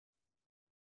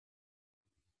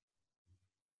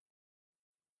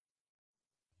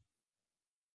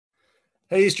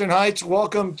Hey, Eastern Heights,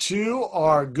 welcome to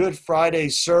our Good Friday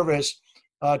service.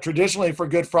 Traditionally, for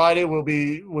Good Friday, would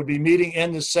be meeting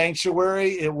in the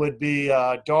sanctuary. It would be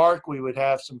dark. We would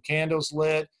have some candles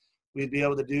lit. We'd be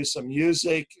able to do some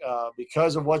music.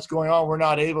 Because of what's going on, we're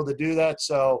not able to do that.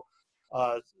 So,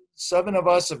 uh, seven of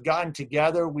us have gotten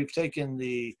together. We've taken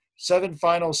the seven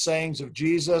final sayings of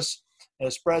Jesus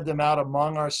and spread them out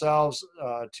among ourselves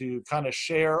to kind of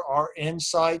share our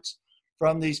insights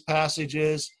from these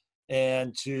passages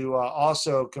and to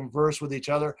also converse with each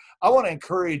other. I want to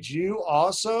encourage you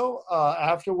also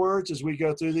afterwards as we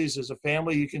go through these as a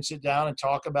family. You can sit down and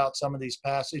talk about some of these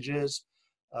passages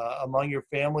among your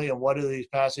family and what are these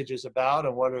passages about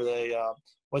and what are they,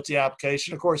 what's the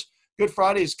application. Of course, Good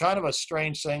Friday is kind of a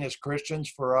strange thing as Christians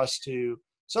for us to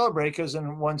celebrate because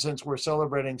in one sense we're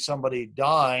celebrating somebody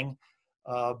dying,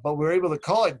 but we're able to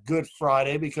call it Good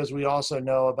Friday because we also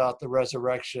know about the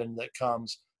resurrection that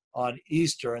comes on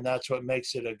Easter, and that's what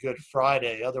makes it a Good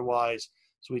Friday. Otherwise,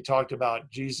 as we talked about,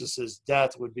 Jesus's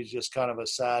death would be just kind of a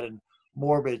sad and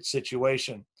morbid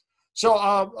situation. So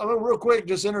I'm going to real quick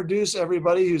just introduce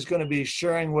everybody who's going to be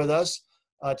sharing with us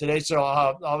today. So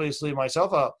obviously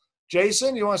myself,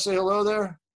 Jason, you want to say hello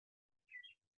there?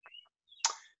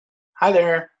 Hi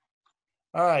there.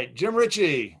 All right, Jim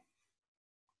Ritchie.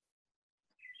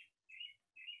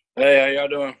 Hey, how y'all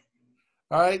doing?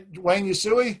 All right, Wayne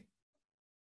Yusui.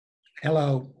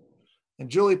 Hello. And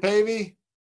Julie Pavey.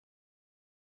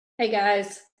 Hey,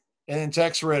 guys. And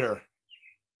Tex Ritter.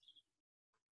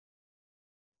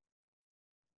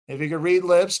 If you could read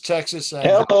lips, Texas saying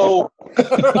hello.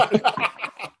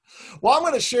 Well, I'm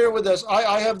going to share with us.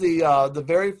 I have the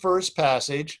very first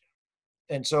passage,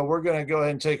 and so we're going to go ahead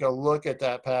and take a look at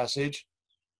that passage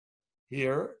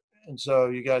here. And so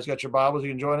you guys got your Bibles,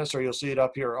 you can join us, or you'll see it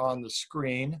up here on the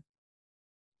screen.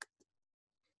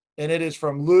 And it is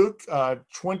from Luke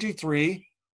 23,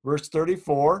 verse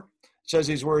 34. It says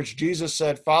these words, Jesus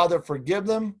said, Father, forgive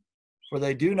them, for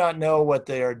they do not know what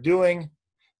they are doing.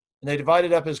 And they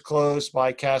divided up his clothes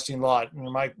by casting lot.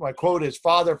 And my quote is,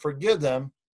 Father, forgive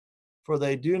them, for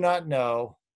they do not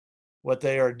know what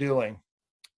they are doing.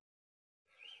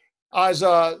 As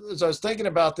I was thinking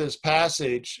about this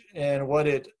passage and what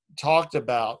it talked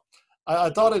about,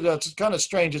 I thought it's kind of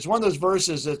strange. It's one of those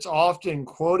verses that's often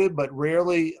quoted but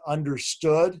rarely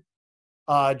understood.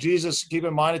 Jesus, keep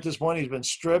in mind at this point, he's been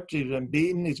stripped, he's been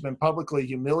beaten, he's been publicly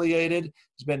humiliated,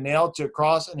 he's been nailed to a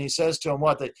cross, and he says to them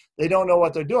what? They don't know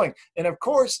what they're doing. And of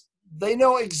course, they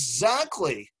know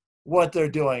exactly what they're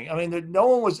doing. I mean, no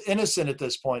one was innocent at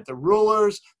this point. The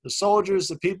rulers, the soldiers,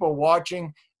 the people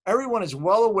watching, everyone is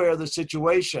well aware of the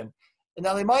situation. And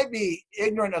now they might be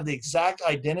ignorant of the exact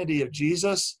identity of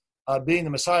Jesus being the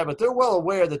Messiah, but they're well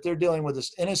aware that they're dealing with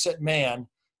this innocent man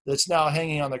that's now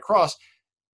hanging on the cross.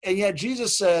 And yet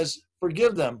Jesus says,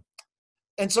 forgive them.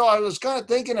 And so I was kind of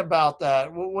thinking about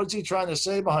that. What's he trying to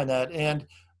say behind that? And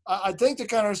I think to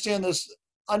kind of understand this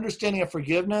understanding of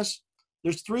forgiveness,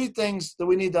 there's three things that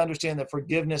we need to understand that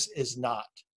forgiveness is not.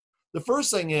 The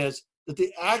first thing is that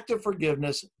the act of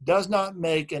forgiveness does not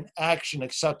make an action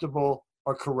acceptable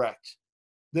or correct.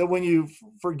 That when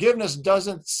forgiveness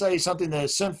doesn't say something that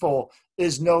is sinful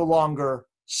is no longer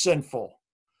sinful.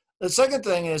 The second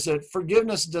thing is that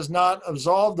forgiveness does not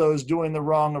absolve those doing the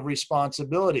wrong of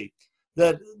responsibility.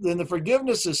 That in the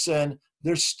forgiveness of sin,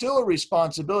 there's still a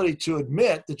responsibility to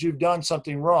admit that you've done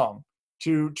something wrong,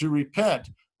 to repent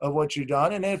of what you've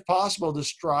done, and if possible, to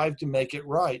strive to make it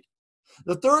right.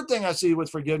 The third thing I see with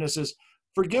forgiveness is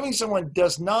forgiving someone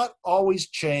does not always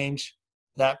change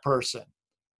that person.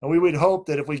 And we would hope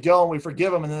that if we go and we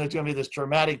forgive them, and then there's going to be this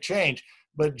dramatic change.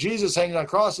 But Jesus hangs on the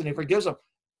cross and he forgives them.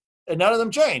 And none of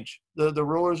them change. The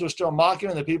rulers are still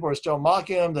mocking him. The people are still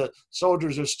mocking him. The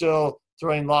soldiers are still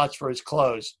throwing lots for his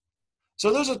clothes.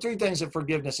 So those are three things that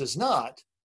forgiveness is not.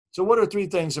 So what are three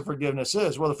things that forgiveness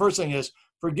is? Well, the first thing is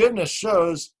forgiveness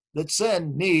shows that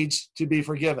sin needs to be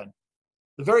forgiven.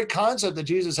 The very concept that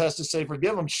Jesus has to say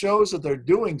forgive them shows that they're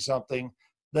doing something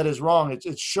that is wrong.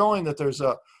 It's showing that there's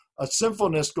a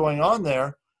sinfulness going on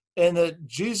there, and that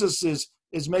Jesus is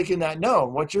making that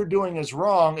known. What you're doing is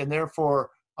wrong, and therefore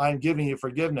I'm giving you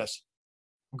forgiveness.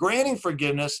 Granting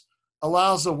forgiveness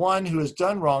allows the one who has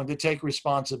done wrong to take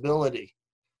responsibility.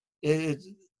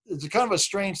 It's a kind of a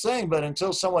strange thing, but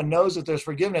until someone knows that there's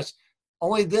forgiveness,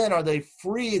 only then are they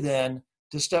free then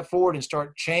to step forward and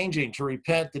start changing, to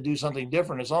repent, to do something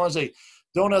different. As long as they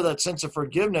don't have that sense of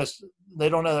forgiveness, they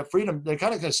don't have that freedom, they're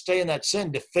kind of going to stay in that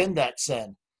sin, defend that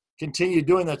sin, continue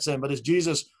doing that sin. But as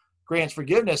Jesus grants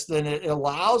forgiveness, then it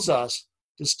allows us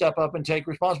to step up and take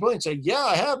responsibility and say, yeah,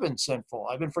 I have been sinful.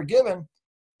 I've been forgiven,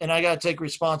 and I got to take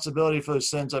responsibility for the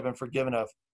sins I've been forgiven of.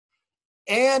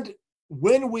 And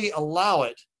when we allow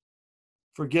it,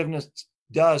 forgiveness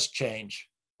does change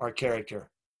our character.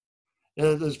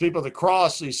 There's people at the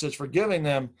cross, he says, forgiving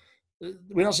them.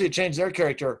 We don't see a change in their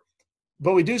character,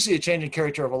 but we do see a change in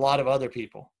character of a lot of other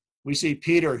people. We see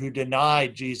Peter, who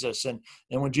denied Jesus, and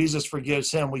when Jesus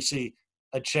forgives him, we see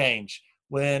a change.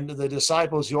 When the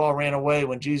disciples who all ran away,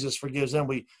 when Jesus forgives them,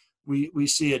 we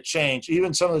see a change.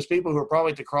 Even some of those people who were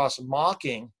probably at the cross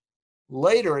mocking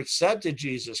later accepted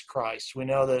Jesus Christ. We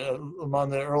know that among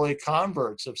the early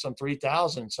converts of some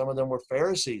 3,000, some of them were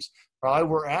Pharisees, probably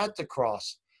were at the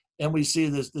cross. And we see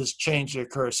this change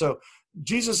occur. So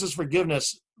Jesus'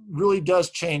 forgiveness really does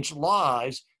change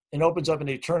lives and opens up an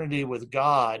eternity with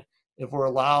God if we're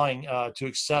allowing to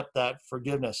accept that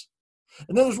forgiveness.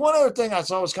 And then there's one other thing I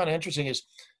thought was kind of interesting is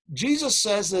Jesus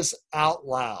says this out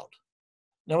loud.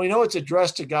 Now we know it's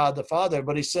addressed to God the Father,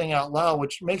 but he's saying out loud,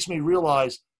 which makes me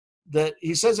realize that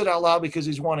he says it out loud because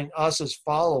he's wanting us as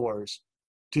followers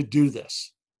to do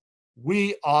this.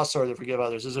 We also are to forgive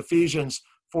others. As Ephesians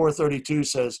 4:32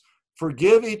 says,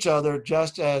 forgive each other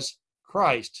just as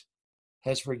Christ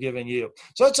has forgiven you.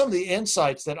 So that's some of the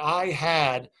insights that I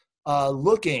had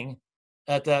looking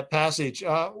at that passage.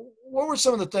 What were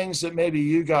some of the things that maybe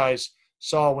you guys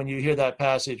saw when you hear that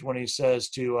passage when he says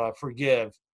to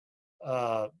forgive?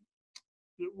 What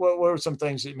were some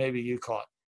things that maybe you caught?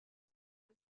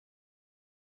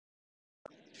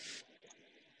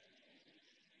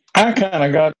 I kind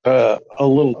of got a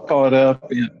little caught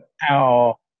up in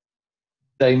how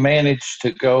they managed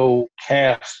to go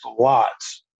cast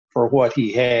lots for what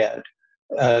he had.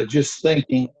 Just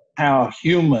thinking how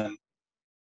human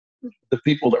the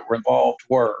people that were involved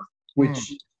were, which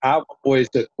I've always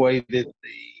equated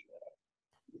the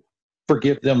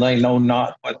forgive them, they know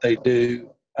not what they do,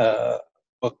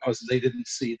 because they didn't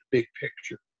see the big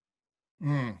picture.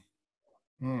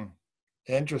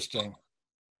 Interesting.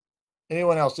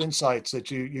 Anyone else insights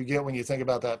that you get when you think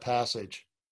about that passage?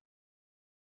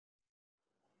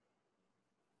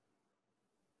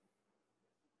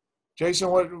 Jason,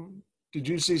 what did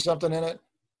you see something in it?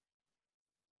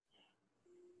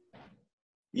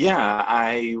 Yeah,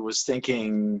 I was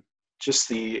thinking just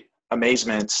the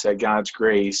amazement at God's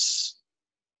grace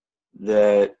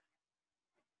that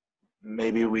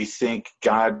maybe we think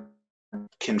God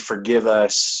can forgive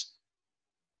us,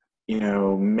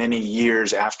 many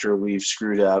years after we've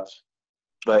screwed up.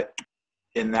 But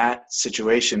in that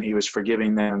situation, he was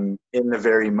forgiving them in the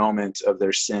very moment of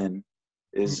their sin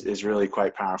is really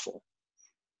quite powerful.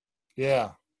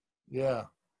 Yeah.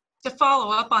 To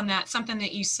follow up on that, something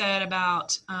that you said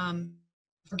about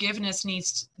forgiveness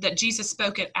that Jesus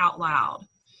spoke it out loud.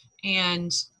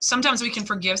 And sometimes we can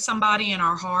forgive somebody in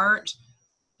our heart,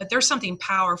 but there's something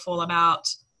powerful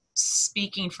about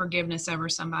speaking forgiveness over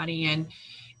somebody. And,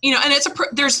 and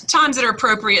there's times that are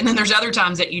appropriate. And then there's other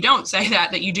times that you don't say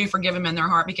that you do forgive them in their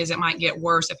heart, because it might get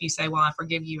worse if you say, well, I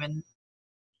forgive you. And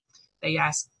they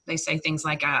say things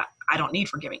like, I don't need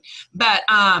forgiving. But,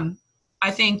 I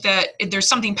think that there's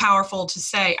something powerful to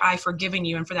say, I've forgiven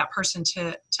you, and for that person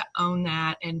to own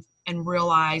that and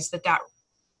realize that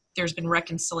there's been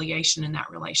reconciliation in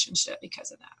that relationship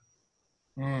because of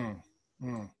that.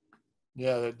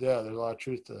 Yeah, there's a lot of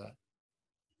truth to that.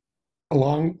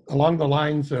 Along the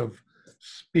lines of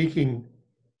speaking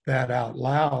that out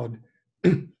loud,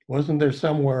 wasn't there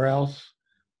somewhere else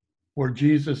where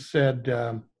Jesus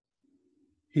said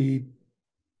he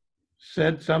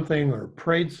said something or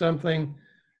prayed something,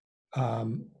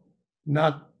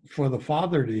 not for the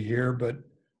Father to hear, but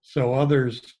so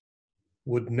others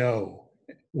would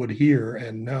hear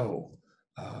and know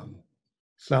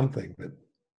something. But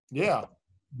yeah,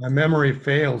 my memory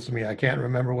fails me. I can't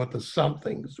remember what the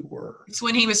somethings were. It's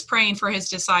when he was praying for his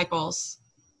disciples.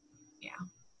 Yeah.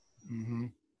 Mm-hmm.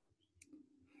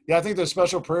 Yeah, I think the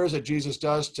special prayers that Jesus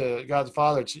does to God the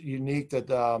Father, it's unique that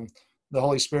the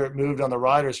Holy Spirit moved on the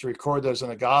writers to record those in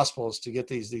the Gospels to get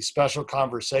these special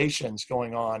conversations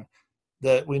going on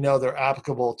that we know they're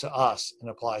applicable to us and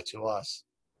apply to us.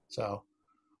 So,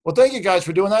 well, thank you guys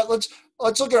for doing that. Let's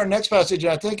look at our next passage.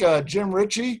 And I think Jim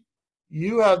Ritchie,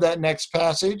 you have that next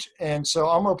passage, and so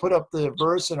I'm going to put up the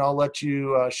verse, and I'll let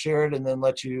you share it, and then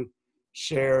let you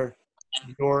share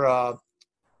your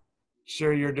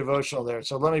devotional there.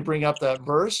 So let me bring up that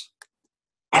verse.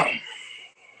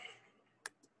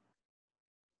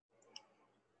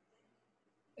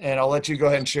 And I'll let you go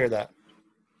ahead and share that.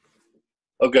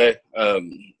 Okay.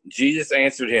 Jesus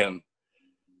answered him,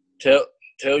 tell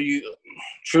you,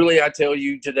 truly I tell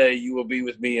you today, you will be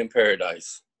with me in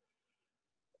paradise.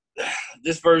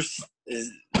 This verse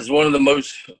is one of the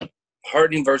most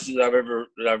heartening verses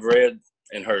I've read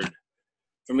and heard.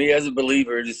 For me as a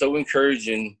believer, it is so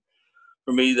encouraging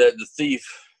for me that the thief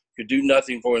could do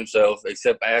nothing for himself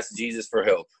except ask Jesus for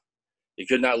help. He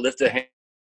could not lift a hand,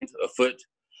 a foot,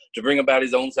 to bring about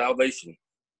his own salvation.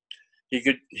 He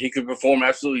could perform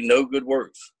absolutely no good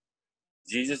works.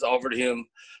 Jesus offered him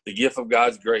the gift of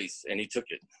God's grace, and he took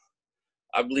it.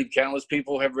 I believe countless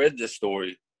people have read this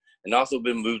story and also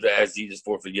been moved to ask Jesus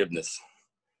for forgiveness.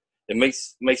 It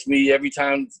makes me, every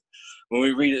time when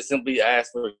we read it, simply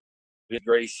ask for his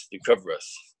grace to cover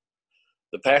us.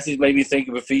 The passage made me think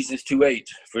of Ephesians 2:8.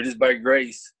 For it is by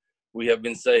grace we have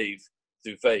been saved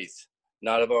through faith,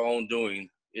 not of our own doing.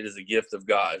 It is a gift of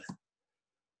God.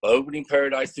 By opening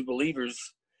paradise to believers,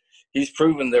 he's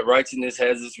proven that righteousness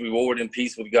has its reward and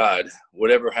peace with God,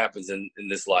 whatever happens in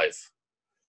this life.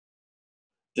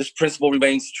 This principle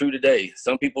remains true today.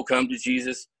 Some people come to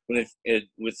Jesus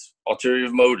with ulterior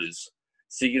motives,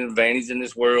 seeking advantage in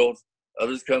this world.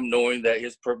 Others come knowing that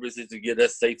his purpose is to get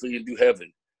us safely into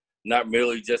heaven, not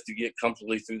merely just to get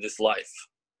comfortably through this life.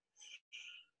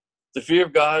 The fear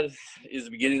of God is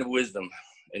the beginning of wisdom,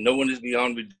 and no one is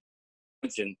beyond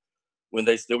redemption when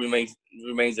they still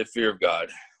remains a fear of God.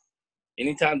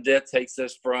 Anytime death takes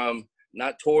us from,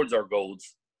 not towards our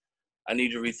goals, I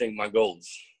need to rethink my goals.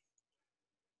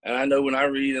 And I know when I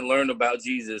read and learn about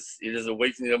Jesus, it is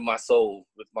awakening of my soul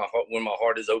with my heart, when my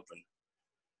heart is open.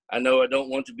 I know I don't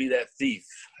want to be that thief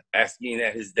asking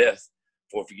at his death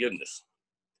for forgiveness.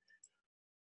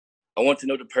 I want to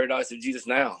know the paradise of Jesus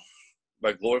now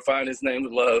by glorifying his name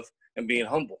with love and being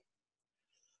humble.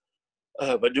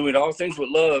 By doing all things with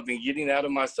love and getting out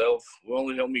of myself will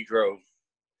only help me grow.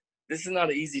 This is not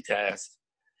an easy task,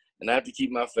 and I have to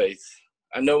keep my faith.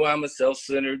 I know I'm a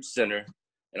self-centered sinner,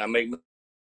 and I make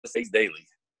mistakes daily.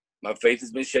 My faith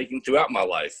has been shaken throughout my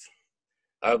life.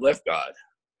 I've left God.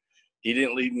 He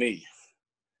didn't leave me.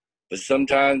 But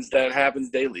sometimes that happens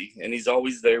daily, and he's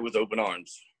always there with open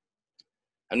arms.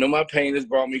 I know my pain has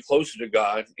brought me closer to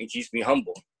God and keeps me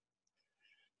humble.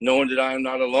 Knowing that I am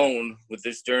not alone with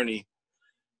this journey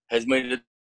has made a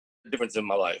difference in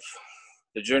my life.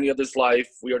 The journey of this life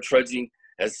we are trudging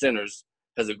as sinners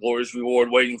has a glorious reward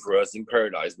waiting for us in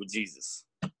paradise with Jesus.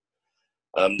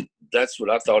 That's what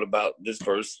I thought about this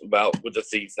verse, about with the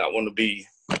thief not wanting to be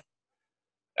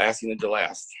asking it to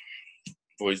last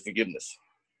for his forgiveness.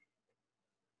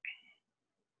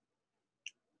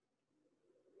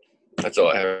 That's all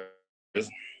I have.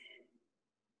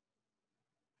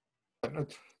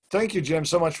 Thank you, Jim,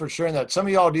 so much for sharing that. Some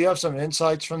of y'all, do you have some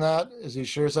insights from that as he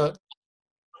shares that?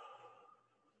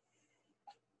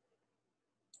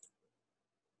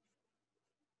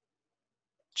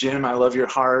 Jim, I love your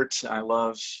heart. I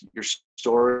love your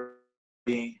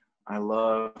story. I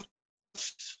love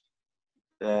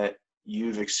that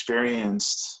you've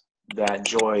experienced that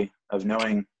joy of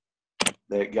knowing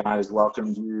that God has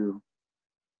welcomed you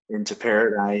into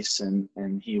paradise, and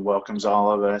he welcomes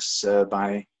all of us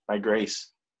by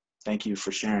grace. Thank you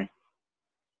for sharing.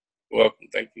 Welcome.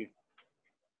 Thank you.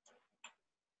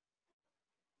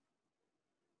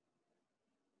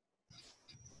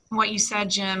 What you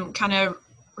said, Jim, kind of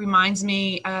reminds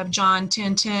me of John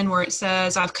 10:10, where it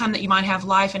says, I've come that you might have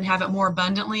life and have it more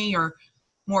abundantly or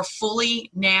more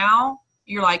fully now.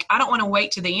 You're like, I don't want to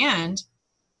wait to the end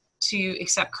to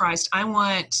accept Christ. I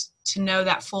want to know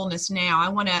that fullness now. I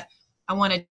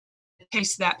want to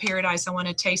taste that paradise. I want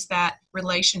to taste that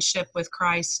relationship with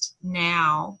Christ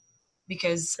now,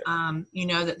 because you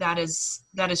know that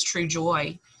is true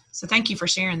joy. So thank you for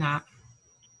sharing that.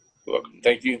 You're welcome.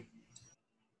 Thank you.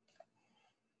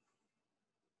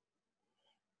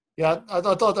 Yeah, I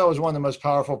thought that was one of the most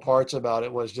powerful parts about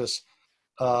it, was just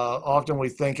often we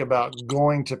think about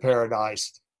going to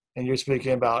paradise, and you're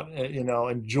speaking about,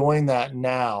 enjoying that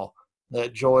now,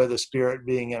 that joy of the Spirit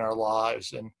being in our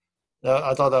lives. And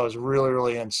I thought that was really,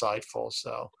 really insightful.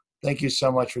 So thank you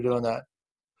so much for doing that.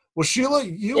 Well, Sheila,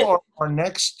 you are our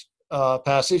next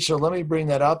passage, so let me bring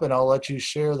that up and I'll let you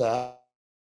share that.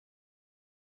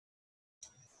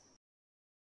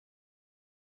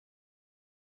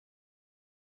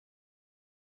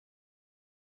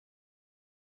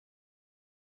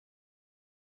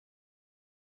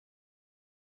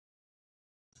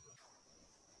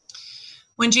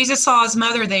 When Jesus saw his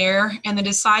mother there and the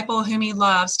disciple whom he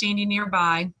loved standing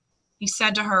nearby, he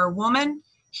said to her, Woman,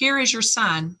 here is your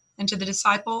son. And to the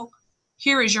disciple,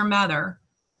 Here is your mother.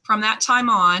 From that time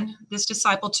on, this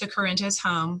disciple took her into his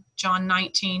home. John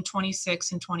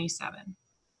 19:26 and 27.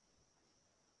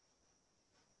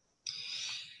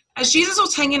 As Jesus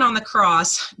was hanging on the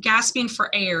cross, gasping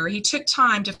for air, he took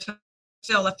time to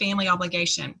fulfill a family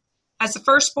obligation. As the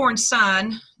firstborn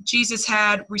son, Jesus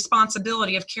had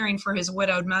responsibility of caring for his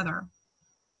widowed mother.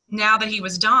 Now that he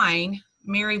was dying,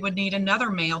 Mary would need another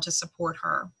male to support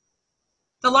her.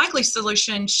 The likely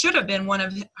solution should have been one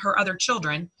of her other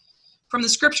children. From the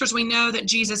scriptures, we know that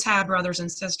Jesus had brothers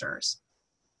and sisters,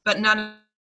 but none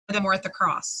of them were at the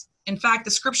cross. In fact,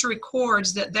 the scripture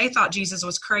records that they thought Jesus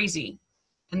was crazy,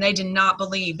 and they did not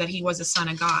believe that he was the Son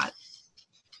of God.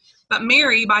 But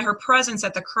Mary, by her presence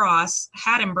at the cross,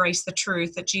 had embraced the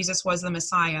truth that Jesus was the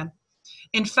Messiah.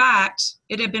 In fact,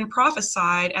 it had been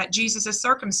prophesied at Jesus'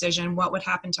 circumcision what would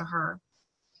happen to her.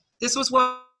 This was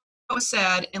what was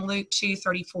said in Luke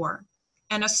 2:34,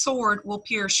 and a sword will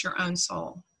pierce your own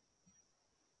soul.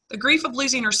 The grief of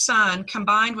losing her son,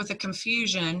 combined with the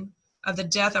confusion of the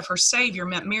death of her Savior,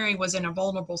 meant Mary was in a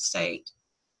vulnerable state,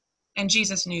 and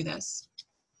Jesus knew this.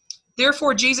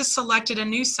 Therefore, Jesus selected a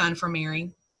new son for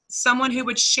Mary, someone who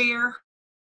would share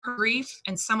her grief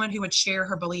and someone who would share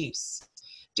her beliefs.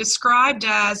 Described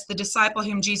as the disciple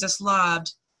whom Jesus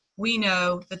loved, we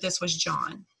know that this was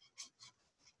John.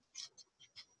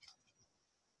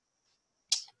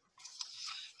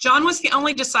 John was the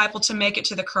only disciple to make it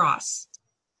to the cross.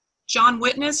 John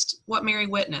witnessed what Mary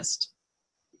witnessed.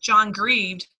 John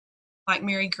grieved like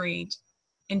Mary grieved.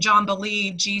 And John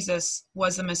believed Jesus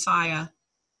was the Messiah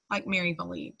like Mary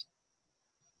believed.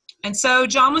 And so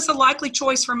John was the likely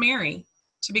choice for Mary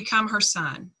to become her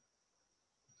son.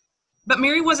 But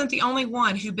Mary wasn't the only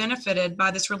one who benefited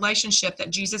by this relationship that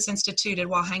Jesus instituted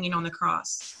while hanging on the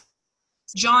cross.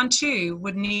 John, too,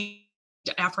 would need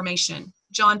affirmation.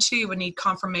 John, too, would need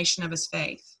confirmation of his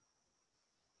faith.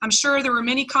 I'm sure there were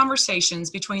many conversations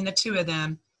between the two of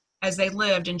them as they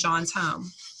lived in John's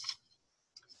home.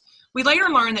 We later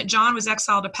learned that John was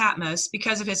exiled to Patmos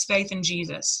because of his faith in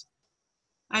Jesus.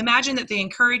 I imagine that the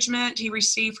encouragement he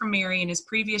received from Mary in his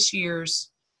previous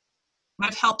years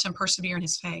might have helped him persevere in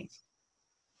his faith.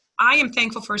 I am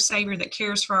thankful for a Savior that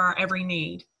cares for our every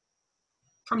need.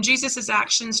 From Jesus'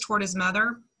 actions toward his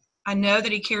mother, I know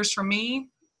that he cares for me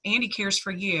and he cares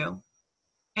for you.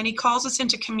 And he calls us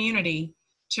into community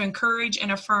to encourage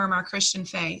and affirm our Christian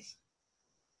faith.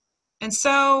 And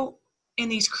so, in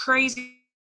these crazy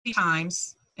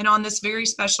times, and on this very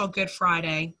special Good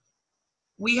Friday,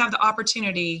 we have the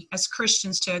opportunity as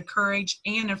Christians to encourage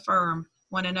and affirm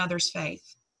one another's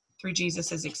faith through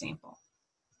Jesus' example.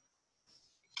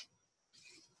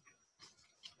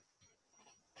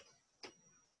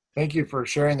 Thank you for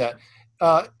sharing that.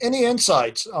 Any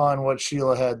insights on what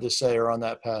Sheila had to say or on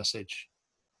that passage?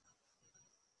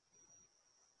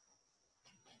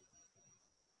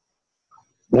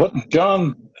 What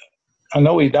John, I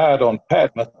know he died on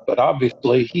Patmos, but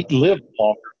obviously he lived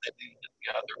longer than any of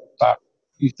the other disciples.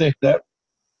 You think that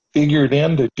figured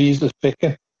into Jesus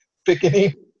picking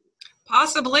him?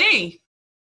 Possibly.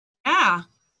 Yeah.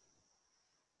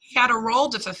 He had a role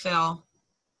to fulfill.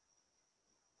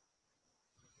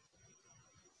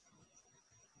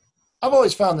 I've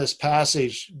always found this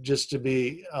passage just to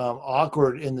be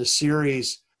awkward in the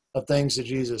series of things that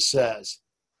Jesus says.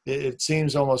 It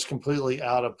seems almost completely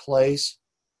out of place,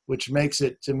 which makes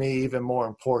it to me even more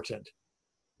important,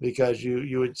 because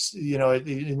you would,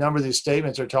 a number of these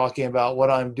statements are talking about what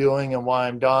I'm doing and why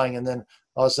I'm dying, and then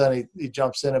all of a sudden he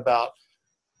jumps in about,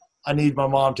 I need my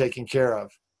mom taken care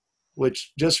of,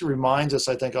 which just reminds us,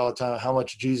 I think, all the time how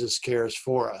much Jesus cares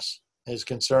for us and is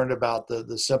concerned about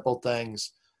the simple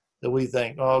things that we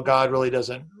think, oh, God really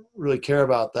doesn't really care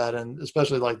about that. And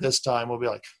especially like this time, we'll be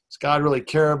like, does God really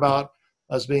care about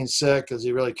us being sick? Does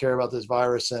he really care about this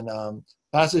virus? And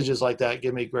passages like that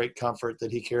give me great comfort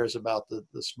that he cares about the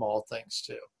small things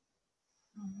too.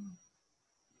 Mm-hmm.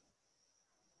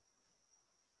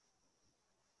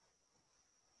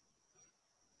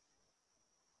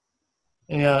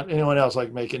 Yeah. Anyone else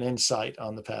like make an insight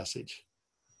on the passage?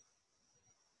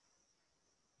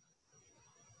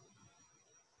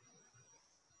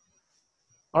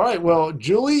 All right. Well,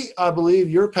 Julie, I believe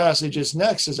your passage is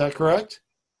next. Is that correct?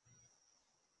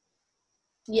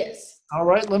 Yes. All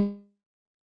right. Let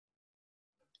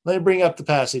me bring up the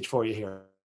passage for you here.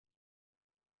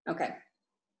 Okay.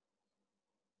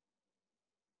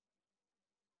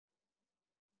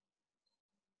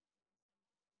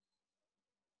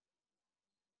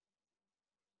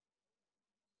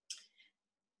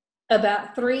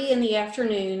 About 3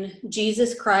 p.m,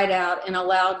 Jesus cried out in a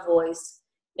loud voice,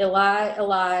 Eli,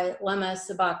 Eli, lema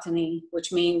sabachthani,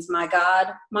 which means, my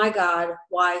God,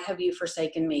 why have you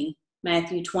forsaken me?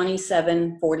 Matthew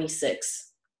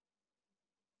 27:46.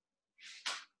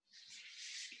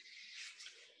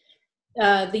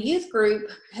 The youth group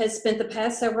has spent the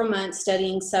past several months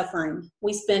studying suffering.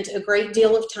 We spent a great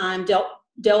deal of time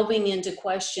delving into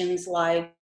questions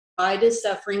like, why does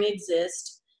suffering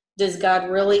exist? Does God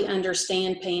really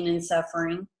understand pain and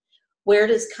suffering? Where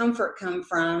does comfort come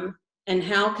from? And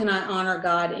how can I honor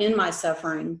God in my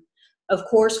suffering? Of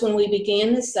course, when we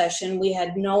began this session, we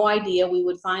had no idea where we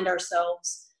would find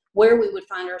ourselves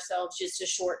just a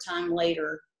short time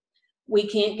later. We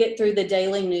can't get through the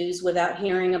daily news without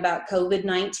hearing about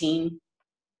COVID-19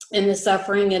 and the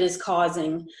suffering it is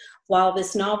causing. While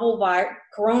this novel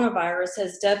coronavirus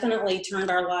has definitely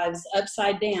turned our lives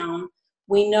upside down,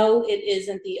 we know it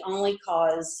isn't the only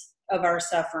cause of our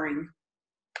suffering.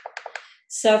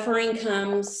 Suffering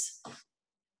comes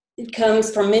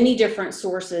from many different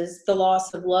sources: the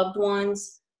loss of loved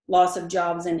ones, loss of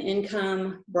jobs and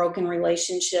income, broken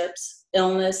relationships,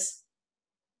 illness.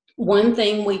 One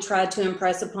thing we tried to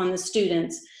impress upon the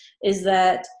students is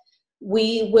that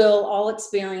we will all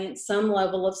experience some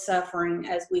level of suffering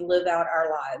as we live out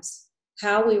our lives.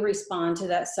 How we respond to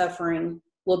that suffering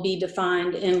will be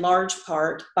defined in large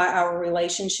part by our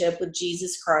relationship with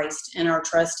Jesus Christ and our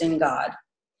trust in God.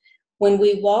 When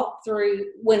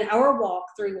our walk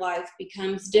through life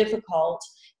becomes difficult,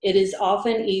 it is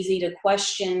often easy to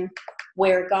question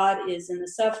where God is in the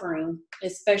suffering,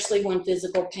 especially when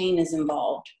physical pain is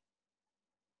involved.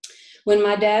 When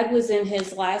my dad was in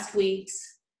his last weeks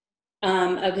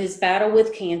of his battle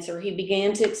with cancer, he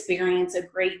began to experience a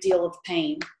great deal of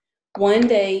pain. One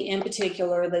day in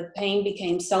particular, the pain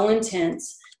became so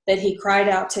intense that he cried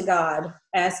out to God,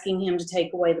 asking him to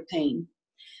take away the pain.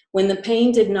 When the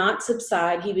pain did not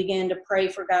subside, he began to pray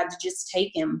for God to just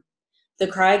take him. The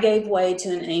cry gave way to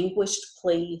an anguished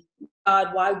plea.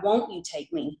 God, why won't you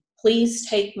take me? Please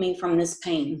take me from this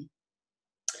pain.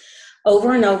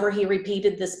 Over and over, he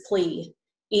repeated this plea,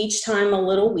 each time a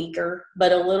little weaker,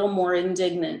 but a little more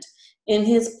indignant. In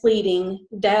his pleading,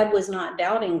 Dad was not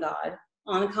doubting God.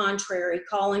 On the contrary,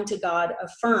 calling to God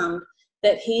affirmed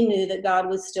that he knew that God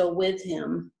was still with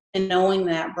him, and knowing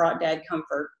that brought Dad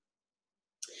comfort.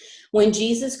 When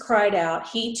Jesus cried out,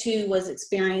 he too was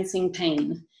experiencing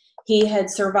pain. He had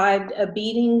survived a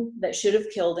beating that should have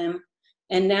killed him,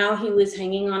 and now he was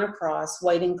hanging on a cross,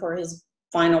 waiting for his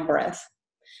final breath.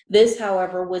 This,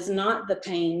 however, was not the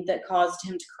pain that caused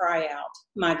him to cry out,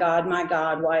 my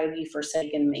God, why have you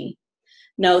forsaken me?"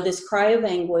 No, this cry of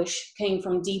anguish came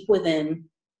from deep within,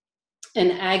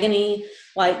 an agony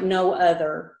like no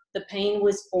other. The pain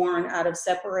was born out of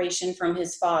separation from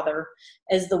his Father,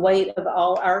 as the weight of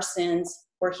all our sins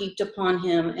were heaped upon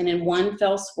him, and in one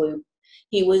fell swoop,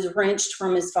 he was wrenched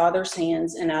from his Father's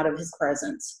hands and out of his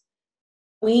presence.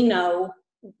 We know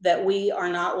that we are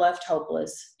not left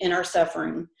hopeless in our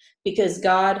suffering, because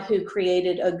God, who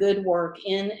created a good work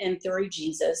in and through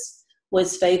Jesus,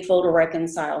 was faithful to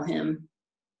reconcile him.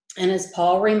 And as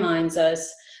Paul reminds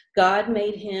us, God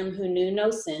made him who knew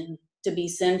no sin to be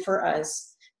sin for us,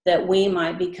 that we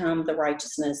might become the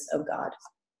righteousness of God.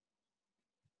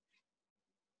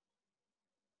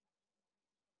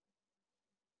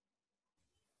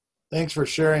 Thanks for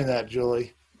sharing that,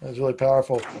 Julie. That was really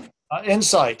powerful.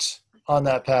 Insights on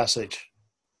that passage.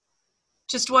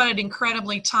 Just what an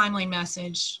incredibly timely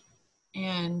message,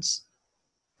 and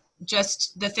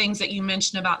just the things that you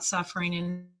mentioned about suffering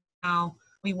and how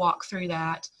we walk through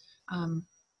that.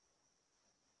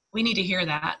 We need to hear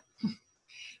that.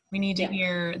 We need to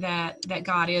hear that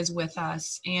God is with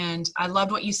us. And I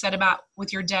loved what you said about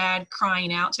with your dad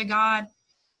crying out to God,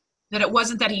 that it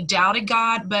wasn't that he doubted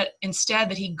God, but instead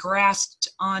that he grasped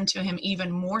onto him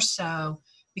even more so,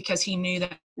 because he knew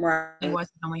that he was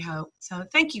the only hope. So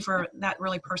thank you for that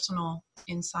really personal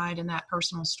insight and that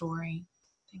personal story.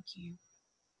 Thank you.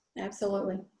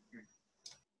 Absolutely.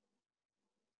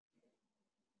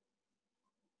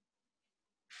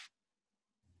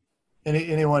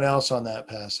 Anyone else on that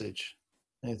passage?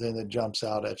 Anything that jumps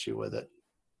out at you with it?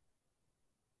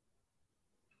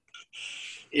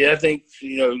 Yeah, I think,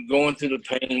 going through the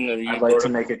pain. I'd like to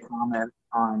make a comment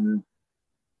on.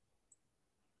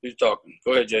 Who's talking?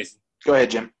 Go ahead, Jason. Go ahead,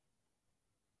 Jim.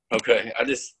 Okay, I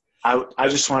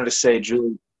just wanted to say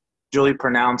Julie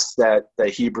pronounced that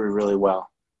Hebrew really well.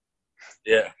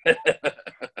 Yeah.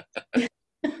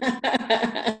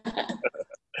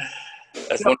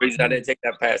 That's one reason I didn't take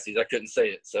that passage. I couldn't say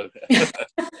it. So,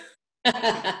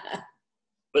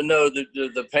 but no,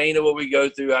 the pain of what we go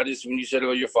through. When you said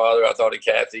about your father, I thought of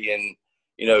Kathy, and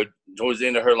towards the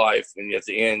end of her life, and at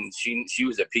the end, she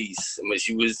was at peace. I mean,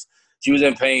 she was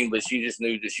in pain, but she just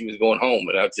knew that she was going home.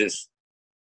 And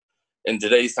in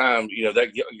today's time,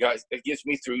 that gets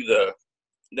me through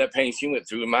that pain she went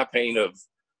through, and my pain of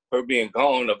her being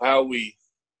gone, of how we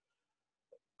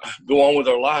go on with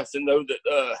our lives and know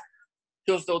that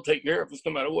he'll still take care of us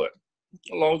no matter what,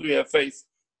 as long as we have faith.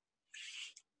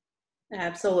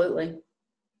 Absolutely.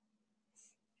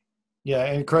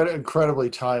 Yeah,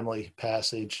 incredibly timely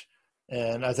passage.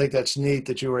 And I think that's neat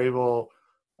that you were able,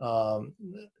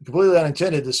 completely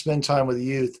unintended, to spend time with the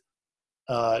youth,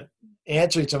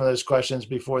 answering some of those questions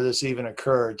before this even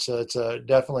occurred. So it's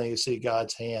definitely, you see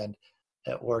God's hand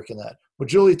at work in that. Well,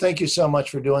 Julie, thank you so much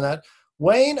for doing that.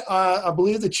 Wayne, I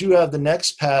believe that you have the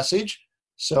next passage,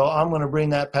 so I'm going to bring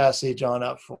that passage on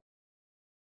up for.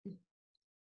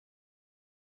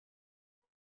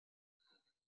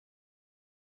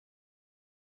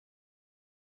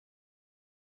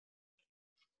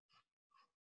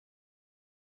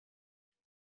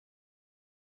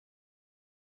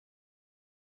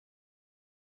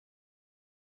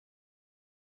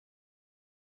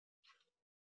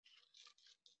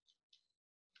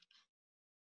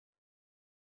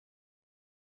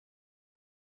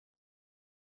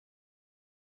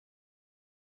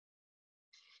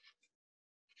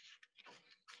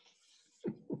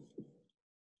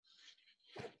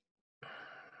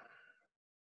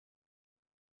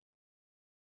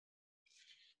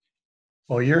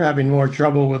 Well, you're having more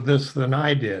trouble with this than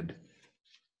I did.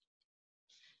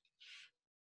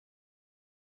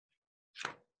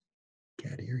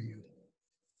 Can't hear you.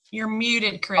 You're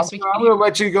muted, Chris. I'm going to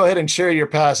let you go ahead and share your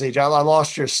passage. I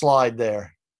lost your slide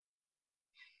there.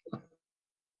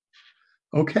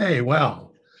 Okay,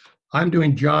 well, I'm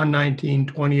doing John 19,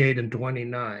 28 and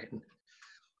 29.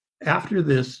 After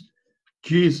this,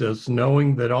 Jesus,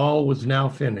 knowing that all was now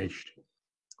finished,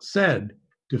 said,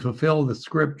 to fulfill the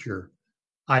scripture,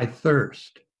 I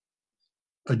thirst.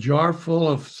 A jar full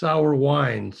of sour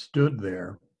wine stood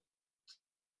there.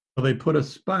 So they put a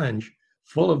sponge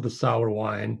full of the sour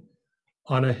wine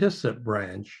on a hyssop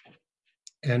branch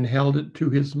and held it to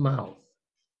his mouth.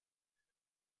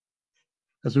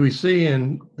 As we see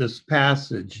in this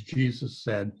passage, Jesus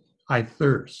said, I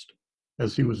thirst,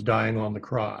 as he was dying on the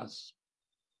cross.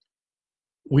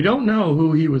 We don't know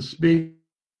who he was speaking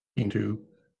to.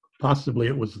 Possibly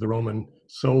it was the Roman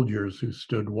soldiers who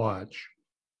stood watch.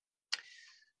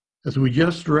 As we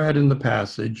just read in the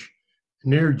passage,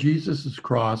 near Jesus'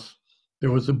 cross,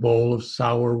 there was a bowl of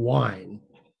sour wine,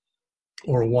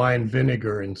 or wine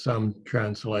vinegar in some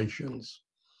translations.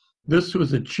 This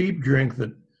was a cheap drink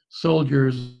that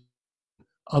soldiers,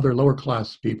 other lower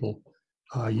class people,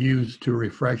 used to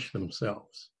refresh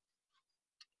themselves.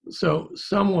 So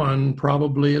someone,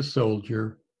 probably a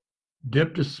soldier,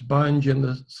 dipped a sponge in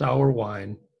the sour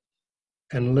wine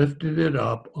and lifted it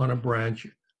up on a branch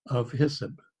of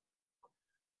hyssop.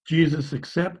 Jesus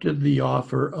accepted the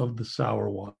offer of the sour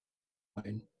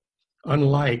wine,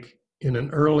 unlike in an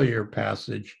earlier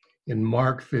passage in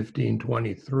Mark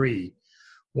 15:23,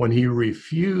 when he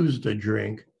refused a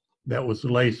drink that was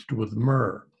laced with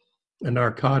myrrh, a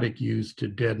narcotic used to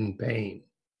deaden pain.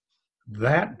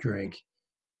 That drink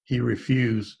he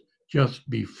refused just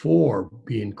before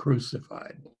being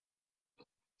crucified.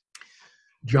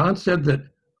 John said that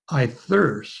I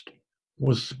thirst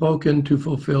was spoken to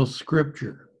fulfill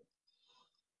scripture.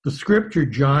 The scripture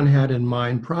John had in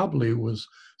mind probably was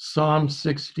Psalm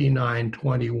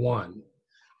 69:21,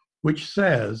 which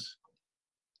says,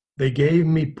 they gave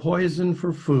me poison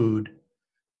for food,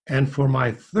 and for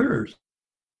my thirst,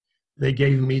 they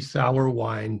gave me sour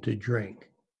wine to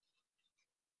drink.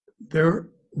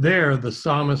 There, the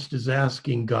psalmist is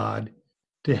asking God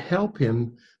to help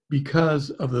him because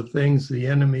of the things the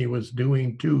enemy was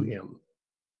doing to him.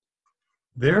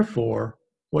 Therefore,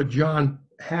 what John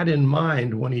had in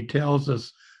mind when he tells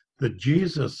us that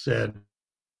Jesus said,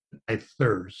 I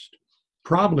thirst,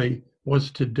 probably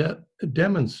was to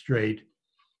demonstrate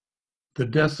the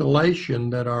desolation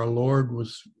that our Lord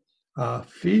was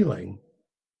feeling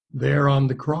there on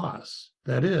the cross.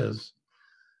 That is,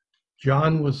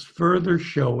 John was further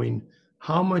showing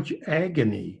how much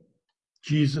agony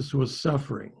Jesus was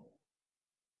suffering,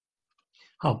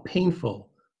 how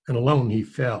painful and alone he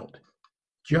felt,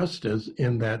 just as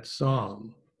in that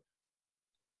psalm.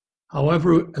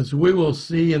 However, as we will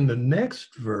see in the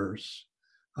next verse,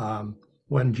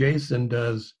 when Jason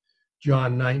does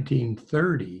John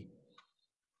 19:30,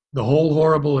 the whole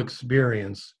horrible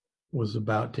experience was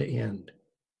about to end.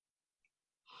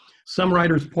 Some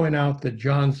writers point out that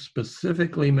John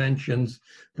specifically mentions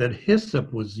that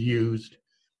hyssop was used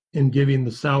in giving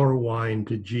the sour wine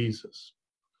to Jesus.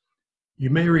 You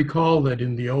may recall that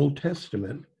in the Old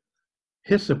Testament,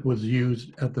 hyssop was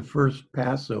used at the first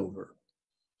Passover.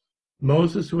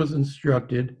 Moses was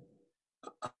instructed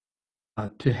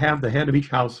to have the head of each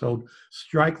household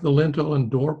strike the lintel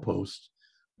and doorposts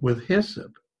with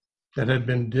hyssop that had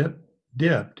been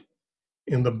dipped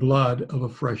in the blood of a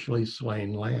freshly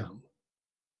slain lamb.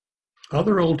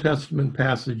 Other Old Testament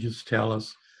passages tell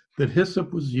us that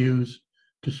hyssop was used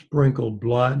to sprinkle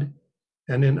blood,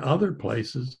 and in other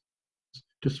places,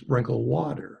 to sprinkle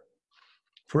water.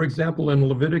 For example, in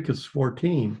Leviticus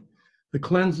 14, the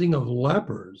cleansing of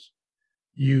lepers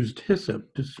used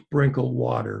hyssop to sprinkle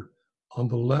water on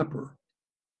the leper.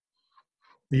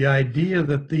 The idea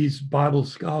that these Bible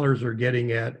scholars are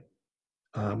getting at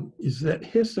is that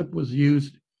hyssop was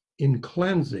used in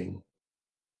cleansing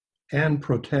and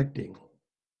protecting.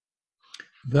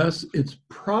 Thus, it's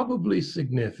probably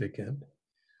significant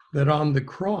that on the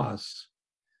cross,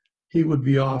 he would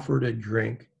be offered a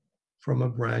drink from a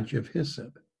branch of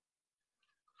hyssop.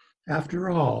 After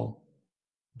all,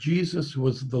 Jesus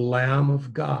was the Lamb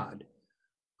of God,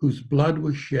 whose blood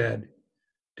was shed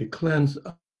to cleanse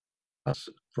us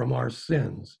from our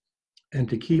sins and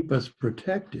to keep us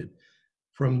protected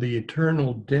from the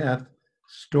eternal death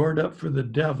stored up for the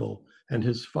devil and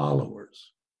his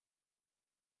followers.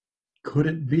 Could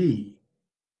it be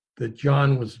that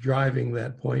John was driving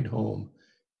that point home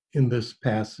in this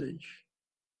passage?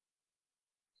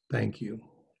 Thank you.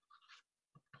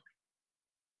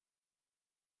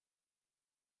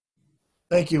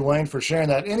 Thank you, Wayne, for sharing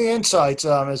that. Any insights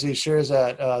as he shares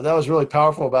that? That was really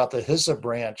powerful about the hyssop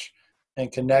branch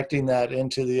and connecting that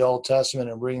into the Old Testament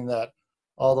and bringing that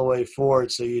all the way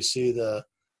forward. So you see the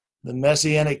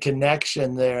messianic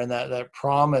connection there and that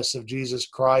promise of Jesus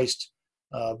Christ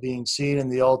being seen in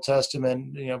the Old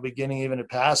Testament, beginning even at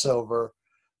Passover,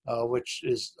 which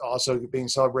is also being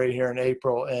celebrated here in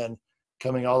April and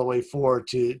coming all the way forward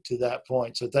to that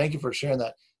point. So thank you for sharing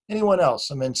that. Anyone else,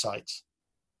 some insights?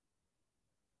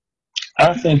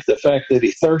 I think the fact that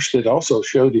he thirsted also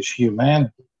showed his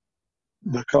humanity,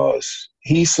 because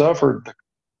he suffered the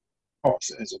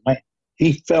cross as a man.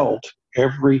 He felt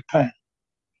every pain.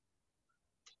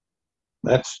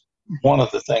 That's one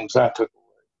of the things I took away.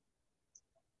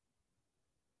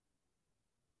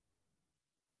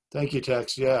 Thank you,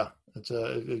 Tex. Yeah, it's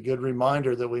a good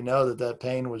reminder that we know that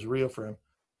pain was real for him.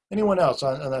 Anyone else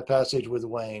on that passage with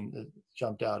Wayne that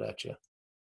jumped out at you?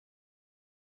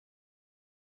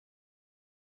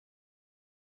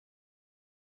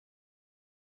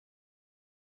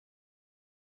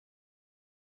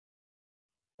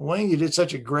 Wayne, you did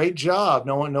such a great job.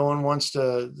 No one wants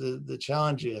to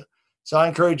challenge you. So I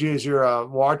encourage you, as you're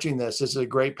watching this is a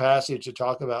great passage to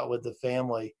talk about with the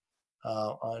family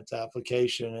on its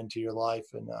application into your life.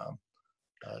 And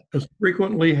as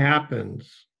frequently happens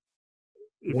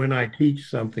when I teach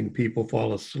something, people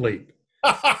fall asleep.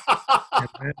 And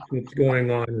that's what's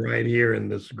going on right here in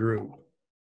this group.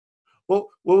 Well,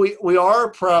 we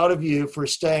are proud of you for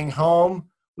staying home.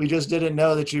 We just didn't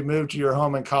know that you moved to your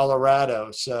home in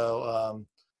Colorado. So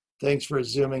thanks for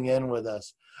zooming in with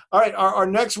us. All right, our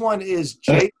next one is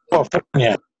Jason.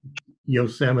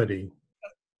 Yosemite.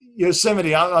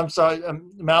 I'm sorry,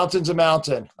 mountain's a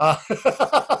mountain.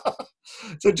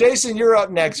 So Jason, you're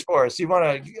up next for us. You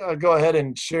want to go ahead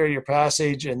and share your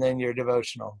passage and then your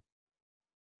devotional.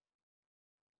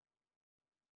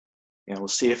 Yeah, we'll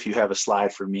see if you have a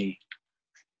slide for me.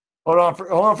 Hold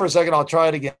on for a second. I'll try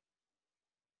it again.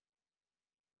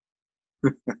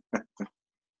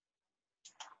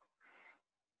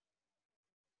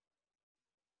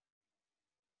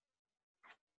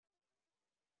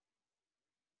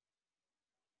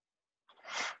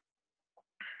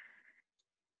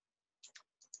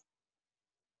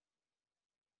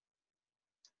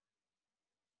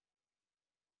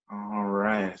 All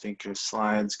right, I think your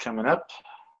slide's coming up.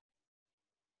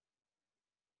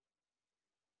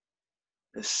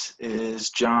 This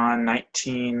is John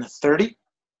 19:30.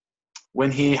 When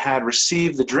he had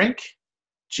received the drink,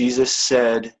 Jesus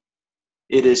said,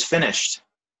 "It is finished."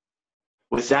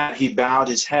 With that, he bowed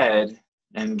his head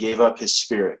and gave up his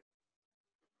spirit.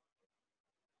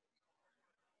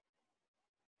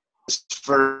 This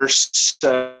verse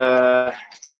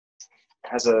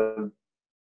has a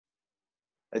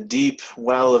deep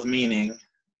well of meaning.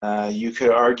 You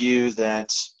could argue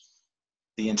that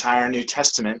the entire New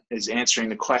Testament is answering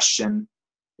the question,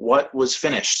 what was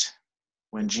finished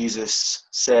when Jesus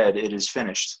said it is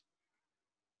finished?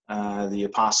 The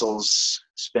apostles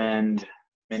spend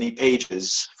many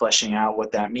pages fleshing out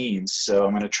what that means. So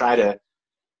I'm going to try to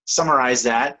summarize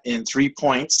that in 3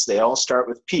 points. They all start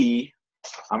with P.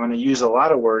 I'm going to use a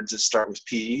lot of words that start with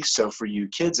P. So for you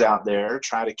kids out there,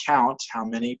 try to count how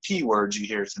many P words you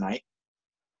hear tonight.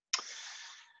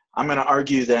 I'm going to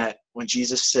argue that when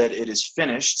Jesus said it is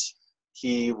finished,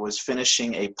 he was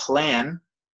finishing a plan,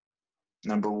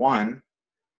 number 1.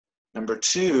 Number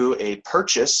 2, a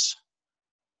purchase.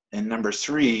 And number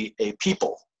 3, a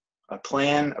people. A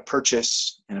plan, a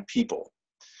purchase, and a people.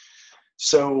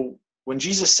 So when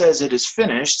Jesus says it is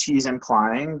finished, he's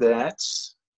implying that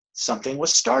something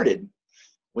was started.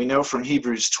 We know from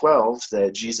Hebrews 12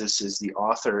 that Jesus is the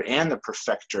author and the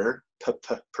perfecter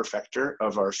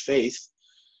of our faith.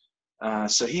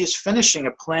 So he is finishing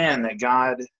a plan that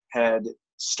God had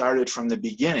started from the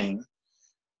beginning.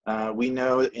 We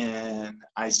know in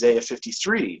Isaiah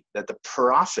 53 that the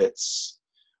prophets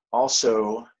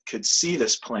also could see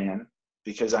this plan,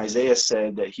 because Isaiah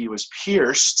said that he was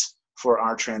pierced for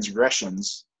our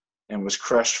transgressions and was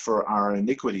crushed for our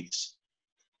iniquities.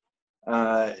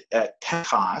 At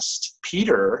Pentecost,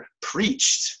 Peter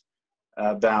preached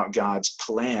about God's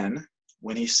plan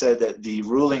when he said that the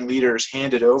ruling leaders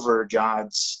handed over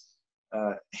Jesus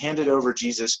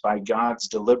by God's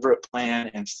deliberate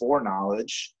plan and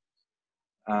foreknowledge.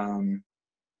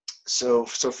 So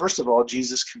first of all,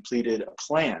 Jesus completed a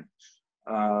plan.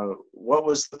 What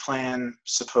was the plan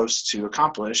supposed to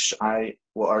accomplish? I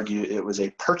will argue it was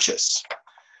a purchase.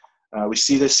 We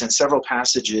see this in several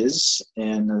passages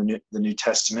in the New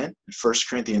Testament. In 1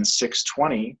 Corinthians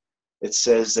 6:20, it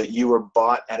says that you were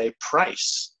bought at a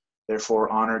price, therefore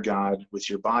honor God with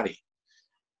your body.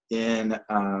 In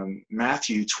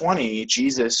Matthew 20,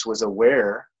 Jesus was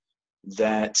aware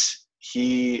that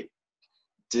he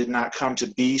did not come to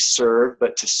be served,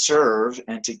 but to serve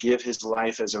and to give his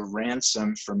life as a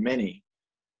ransom for many.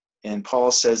 And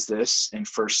Paul says this in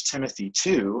 1 Timothy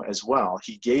 2 as well.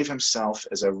 He gave himself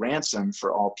as a ransom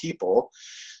for all people.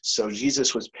 So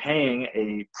Jesus was paying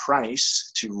a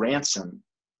price to ransom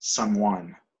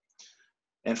someone.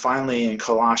 And finally, in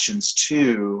Colossians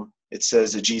 2, it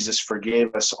says that Jesus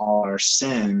forgave us all our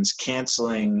sins,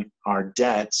 canceling our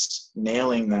debts,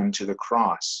 nailing them to the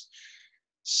cross.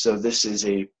 So this is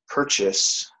a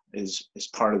purchase, is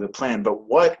part of the plan. But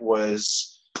what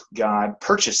was God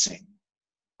purchasing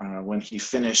when he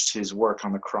finished his work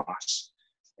on the cross?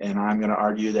 And I'm going to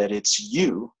argue that it's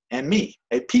you and me,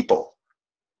 a people.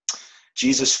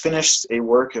 Jesus finished a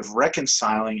work of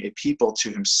reconciling a people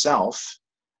to himself.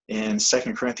 In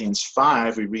 2 Corinthians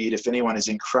 5, we read, if anyone is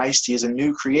in Christ, he is a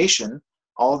new creation.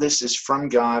 All this is from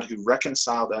God who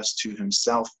reconciled us to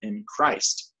himself in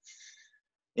Christ.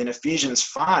 In Ephesians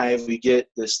 5, we get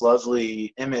this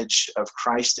lovely image of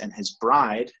Christ and his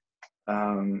bride,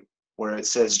 where it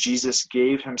says Jesus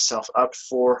gave himself up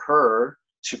for her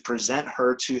to present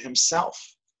her to himself.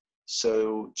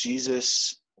 So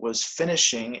Jesus was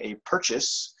finishing a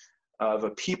purchase of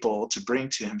a people to bring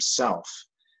to himself.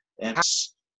 And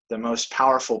the most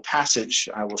powerful passage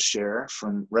I will share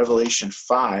from Revelation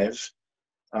 5,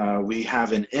 we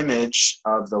have an image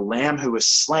of the Lamb who was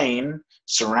slain,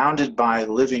 surrounded by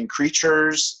living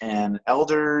creatures and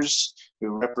elders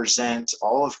who represent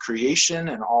all of creation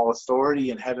and all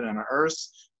authority in heaven and earth,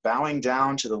 bowing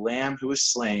down to the Lamb who was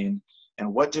slain.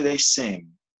 And what do they sing?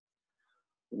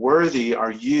 Worthy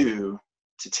are you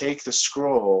to take the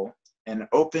scroll and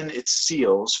open its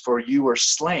seals, for you were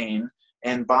slain,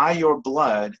 and by your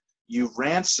blood you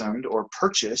ransomed or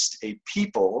purchased a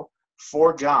people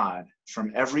for God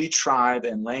from every tribe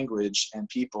and language and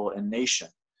people and nation.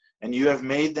 And you have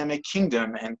made them a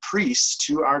kingdom and priests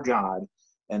to our God,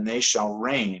 and they shall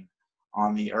reign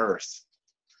on the earth.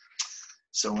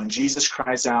 So when Jesus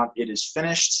cries out, it is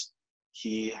finished,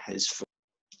 he is fulfilled.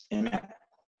 Amen.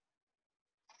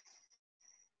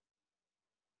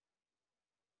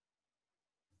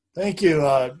 Thank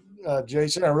you,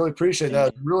 Jason. I really appreciate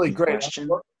that. Really great. Question?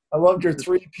 I loved your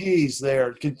 3 P's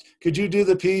there. Could you do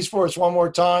the P's for us one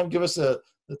more time? Give us the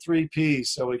 3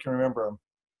 P's so we can remember them.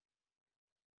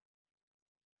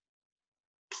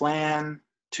 Plan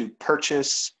to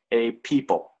purchase a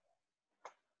people.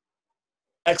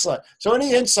 Excellent. So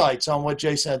any insights on what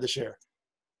Jason had to share?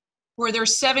 Were there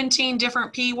 17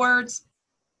 different P words?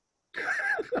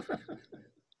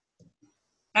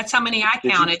 That's how many I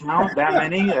counted. Did you count that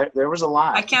many? There was a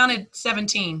lot. I counted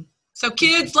 17. So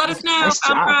kids, let us know. Nice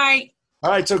I'm job. right.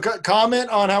 All right, so comment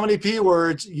on how many P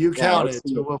words you counted,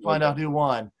 so we'll find out who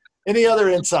won. Any other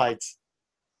insights?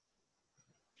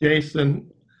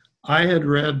 Jason, I had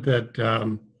read that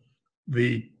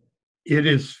the "it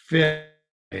is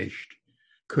finished"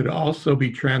 could also be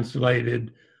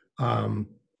translated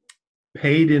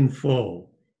paid in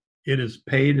full. It is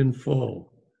paid in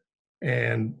full.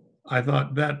 And I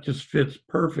thought that just fits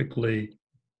perfectly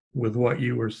with what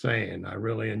you were saying. I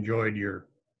really enjoyed your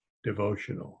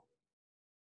devotional.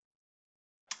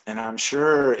 And I'm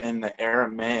sure in the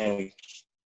Aramaic,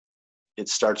 it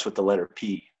starts with the letter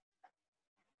P.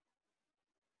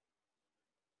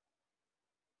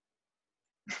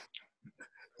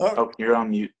 Oh, you're on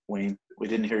mute, Wayne. We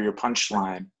didn't hear your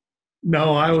punchline.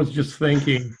 No, I was just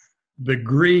thinking the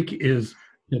Greek is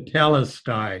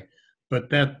tetelestai, but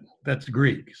that's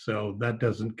Greek, so that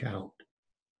doesn't count.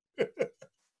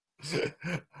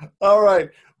 All right.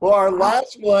 Well, our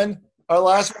last one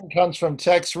comes from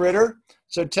Tex Ritter.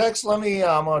 So Tex, I'm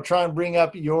going to try and bring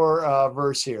up your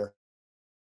verse here.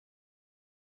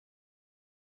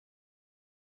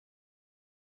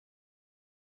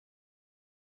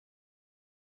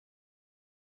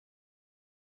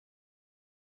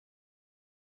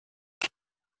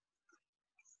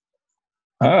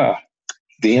 The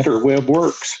interweb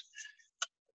works.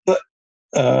 But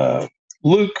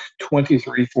Luke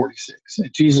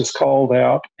 23:46. Jesus called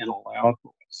out in a loud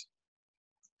voice,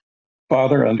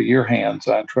 Father, unto your hands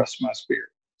I entrust my spirit.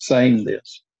 Saying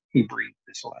this, he breathed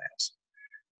his last.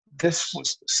 This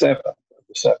was the seventh of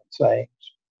the seven sayings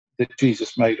that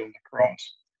Jesus made on the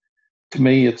cross. To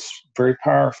me, it's very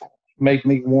powerful. It made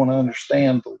me want to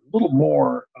understand a little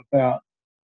more about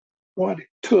what it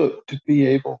took to be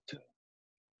able to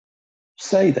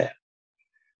say that.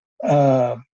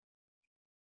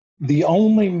 The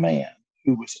only man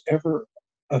who was ever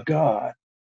a God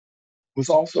was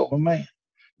also a man.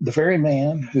 The very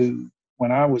man who,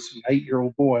 when I was an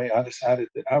 8-year-old boy, I decided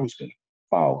that I was going to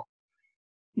follow.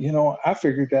 I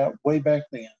figured out way back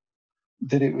then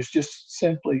that it was just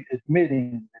simply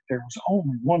admitting that there was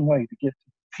only one way to get to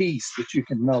the peace that you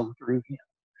can know through him.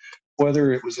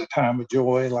 Whether it was a time of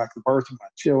joy like the birth of my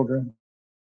children,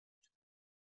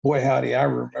 boy howdy, I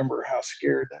remember how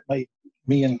scared that made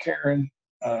me and Karen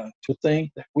to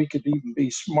think that we could even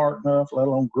be smart enough, let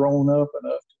alone grown up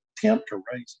enough to attempt to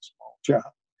raise a small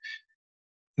child.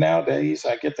 Nowadays,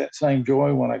 I get that same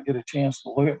joy when I get a chance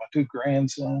to look at my 2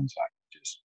 grandsons. I can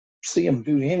just see them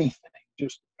do anything,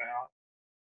 just about.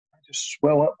 I just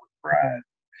swell up with pride,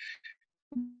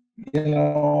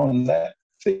 and that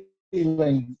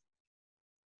feeling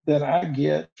that I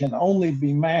get can only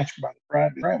be matched by the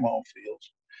pride that Grandma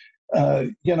feels.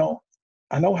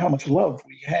 I know how much love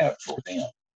we have for them.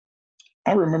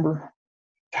 I remember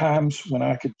times when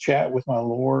I could chat with my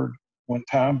Lord when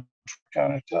times were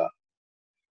kind of tough.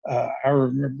 I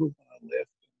remember when I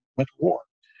went to war.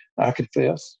 I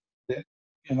confess that,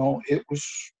 it was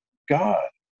God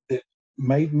that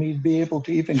made me be able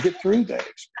to even get through that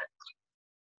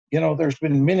experience. There's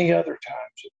been many other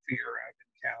times of fear I've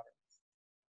encountered.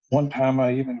 One time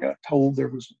I even got told there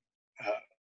was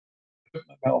a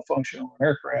malfunction on an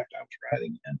aircraft I was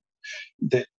riding in,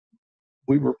 that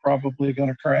we were probably going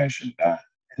to crash and die.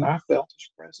 And I felt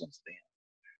his presence then.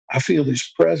 I feel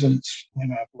his presence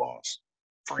when I've lost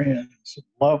friends and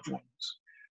loved ones.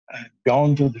 I've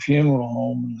gone to the funeral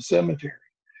home and the cemetery.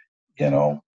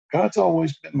 God's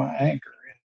always been my anchor.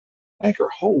 And anchor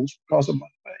holds because of my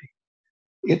faith.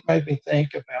 It made me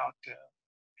think about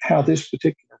how this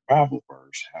particular Bible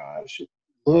verse, how I should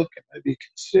look and maybe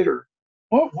consider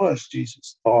what was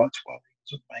Jesus' thoughts while he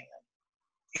was a man,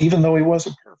 even though he was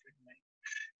a perfect man.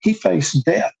 He faced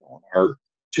death on earth,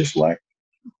 just like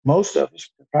most of us,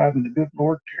 providing the good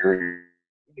Lord tarry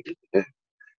to get to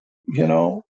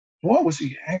do. What was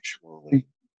he actually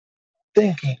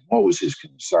thinking? What was his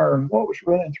concern? What was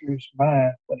running through his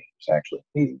mind when he was actually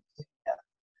needing to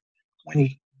when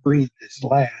he breathed his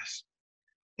last?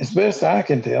 As best I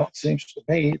can tell, it seems to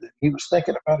me that he was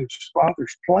thinking about his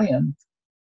Father's plan,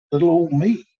 little old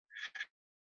me,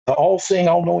 the all-seeing,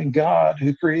 all-knowing God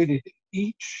who created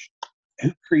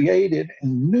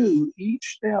and knew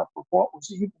each step of what was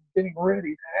even getting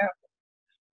ready to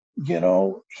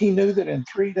happen. He knew that in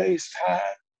 3 days' time,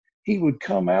 he would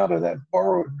come out of that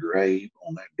borrowed grave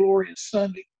on that glorious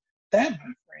Sunday. That, my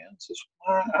friends, is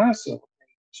why I celebrate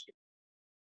Easter.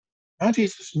 My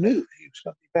Jesus knew that he was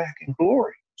going to be back in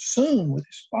glory soon with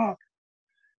his Father.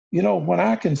 When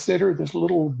I consider this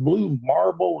little blue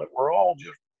marble that we're all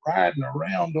just riding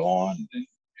around on,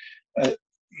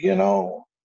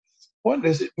 what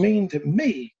does it mean to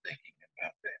me thinking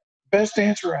about that? The best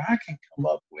answer I can come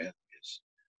up with is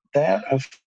that of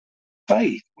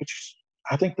faith, which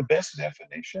I think the best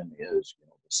definition is the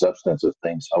substance of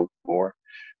things hoped for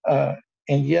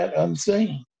and yet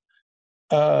unseen.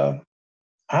 I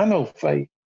know faith.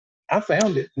 I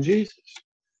found it in Jesus.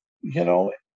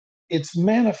 It's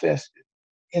manifested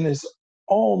in his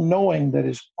all-knowing that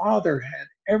his Father had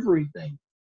everything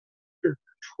under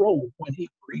control when he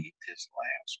breathed his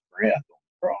last breath on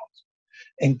the cross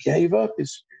and gave up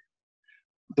his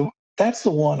spirit. That's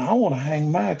the one I want to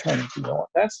hang my eternity on.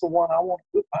 That's the one I want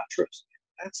to put my trust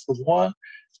in. That's the one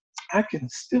I can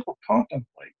still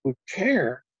contemplate with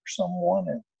care for someone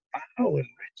as vile and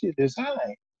wretched as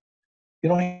I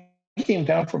am. He came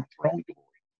down from throne glory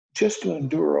just to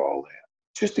endure all that,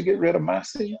 just to get rid of my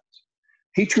sins.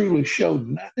 He truly showed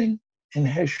nothing and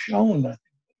has shown nothing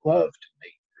but love to me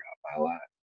throughout my life.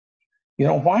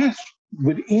 Why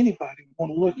would anybody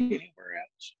want to look anywhere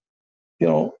else?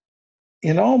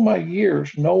 In all my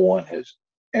years, no one has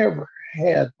ever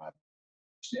had my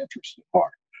best interest at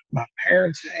heart. My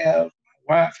parents have,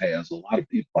 my wife has, a lot of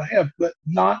people have, but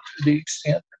not to the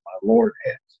extent that my Lord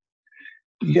has.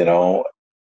 You know,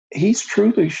 he's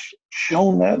truly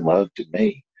shown that love to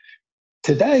me.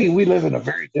 Today, we live in a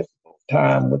very difficult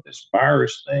time with this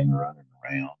virus thing running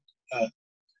around.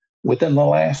 Within the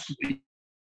last week,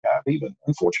 I've even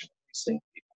unfortunately seen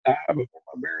people die before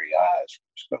my very eyes from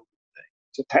this COVID thing.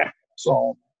 It's attacking us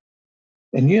all.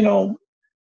 And you know,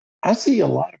 I see a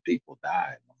lot of people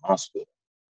die in the hospital.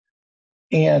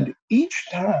 And each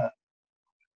time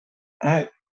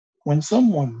when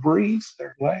someone breathes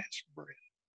their last breath,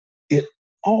 it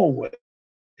always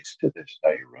to this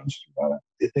day runs through my mind.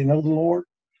 If they know the Lord,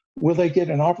 will they get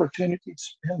an opportunity to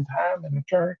spend time in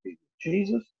eternity with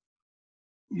Jesus?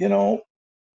 You know,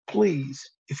 please,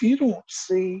 if you don't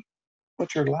see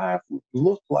what your life would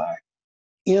look like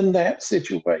in that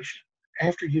situation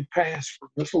after you pass from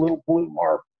this little blue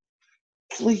marble,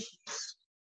 please,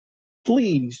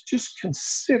 please just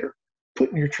consider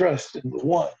putting your trust in the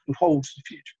one who holds the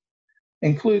future,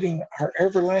 including our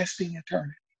everlasting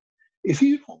eternity. If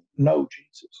you don't know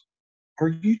Jesus, or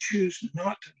you choose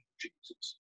not to know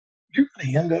Jesus, you're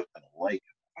going to end up in a lake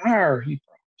of fire, he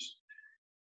promised.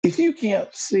 If you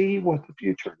can't see what the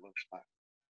future looks like,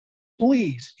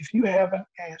 please, if you haven't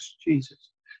asked Jesus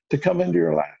to come into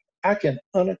your life, I can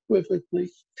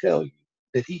unequivocally tell you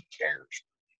that he cares.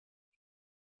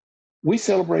 We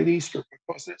celebrate Easter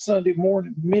because that Sunday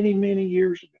morning, many, many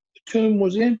years ago, the tomb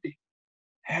was empty.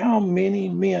 How many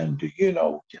men do you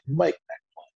know can make that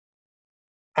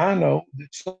claim? I know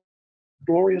that some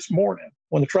glorious morning,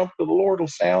 when the trumpet of the Lord will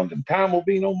sound and time will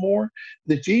be no more,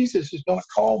 that Jesus is going to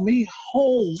call me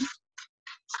home,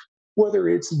 whether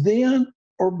it's then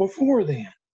or before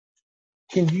then.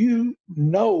 Can you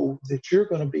know that you're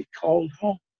going to be called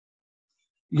home?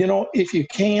 You know, if you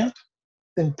can't,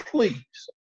 then please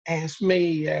ask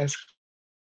me, ask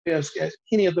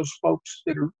any of those folks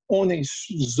that are on these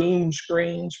Zoom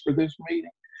screens for this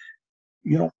meeting.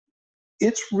 You know,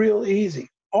 it's real easy.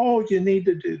 All you need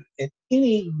to do, and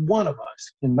any one of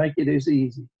us can make it as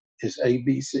easy as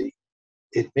ABC.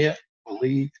 Admit,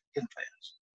 believe,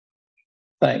 confess.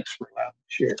 Thanks for allowing me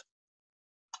to share.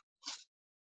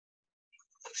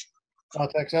 Oh,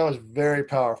 Tex, that was very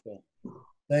powerful.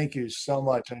 Thank you so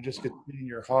much. I just could see in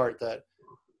your heart that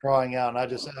crying out, and I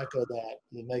just echo that,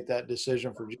 to make that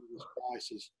decision for Jesus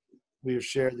Christ. As we have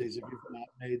shared these, if you've not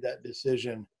made that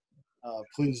decision,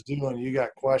 please do. And you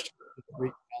got questions,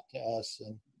 reach out to us,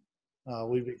 and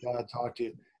we'd be glad to talk to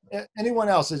you. Anyone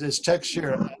else? Is Tex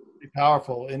share pretty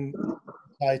powerful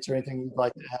insights or anything you'd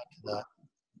like to add to that?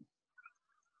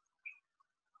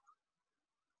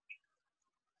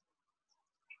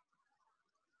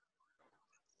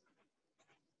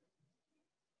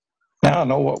 Now I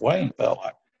know what Wayne felt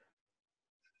like.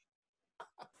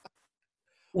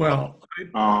 Well,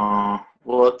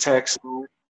 Well, Tex.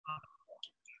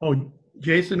 oh,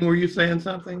 Jason, were you saying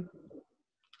something?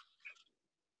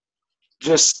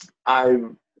 I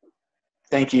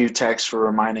thank you, Tex, for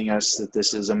reminding us that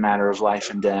this is a matter of life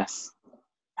and death,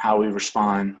 how we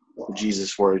respond to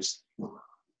Jesus' words.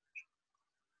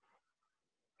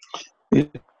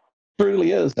 It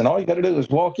truly is. And all you got to do is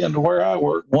walk into where I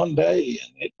work one day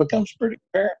and it becomes pretty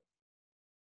apparent.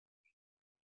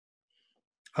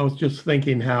 I was just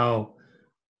thinking how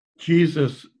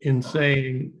Jesus, in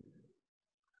saying,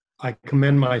 I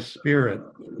commend my spirit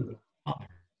to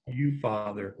you,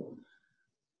 Father,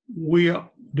 we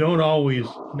don't always,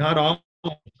 not all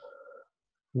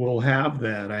will have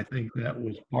that. I think that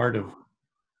was part of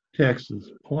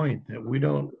Tex's point, that we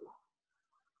don't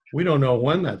know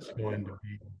when that's going to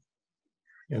be.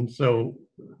 And so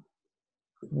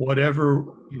whatever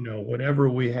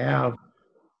we have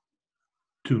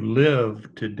to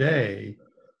live today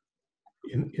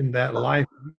in that life,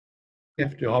 we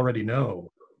have to already know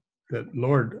that,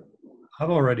 Lord, I've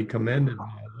already commended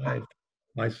my life,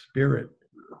 my spirit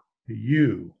to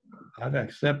you. I've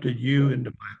accepted you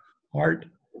into my heart,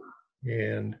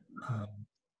 and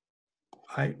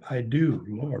I do,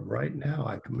 Lord, right now,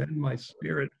 I commend my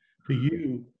spirit to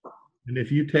you. And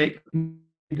if you take me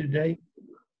today,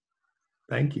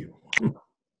 thank you.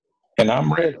 And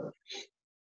I'm ready.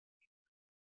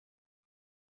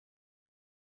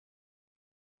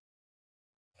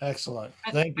 Excellent.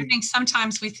 Thank you. I think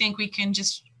sometimes we think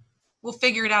we'll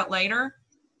figure it out later.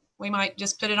 We might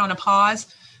just put it on a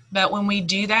pause. But when we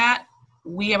do that,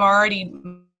 we have already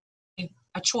made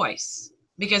a choice,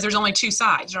 because there's only two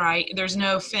sides, right? There's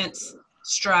no fence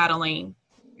straddling.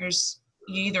 You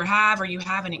either have or you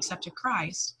haven't accepted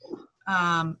Christ.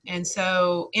 And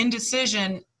so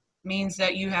indecision means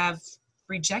that you have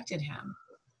rejected him.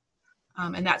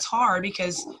 And that's hard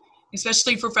because,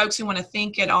 especially for folks who want to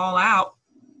think it all out,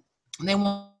 they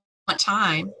want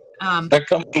time. That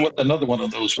comes with another one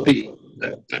of those P,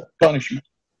 the punishment.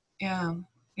 Yeah,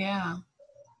 yeah.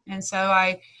 And so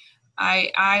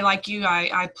I like you,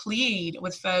 I plead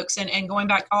with folks, and going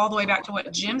back all the way back to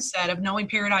what Jim said of knowing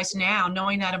paradise now,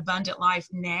 knowing that abundant life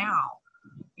now.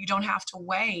 You don't have to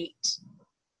wait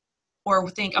or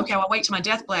think, okay, I'll wait till my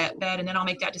deathbed and then I'll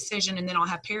make that decision and then I'll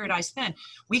have paradise then.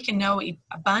 We can know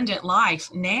abundant life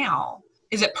now.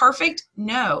 Is it perfect?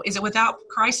 No. Is it without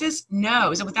crisis?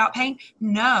 No. Is it without pain?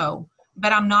 No.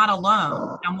 But I'm not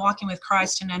alone. I'm walking with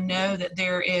Christ, and I know that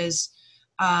there is,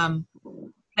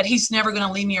 that he's never going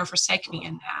to leave me or forsake me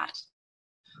in that.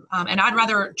 And I'd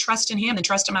rather trust in him than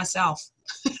trust in myself.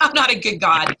 I'm not a good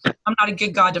God. I'm not a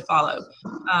good God to follow.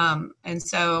 And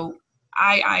so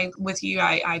I with you,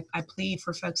 I plead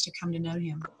for folks to come to know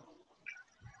him.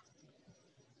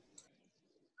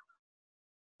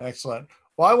 Excellent.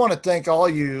 Well, I want to thank all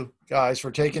you guys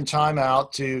for taking time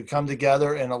out to come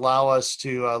together and allow us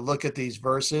to look at these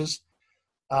verses.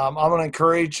 I'm going to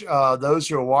encourage those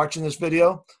who are watching this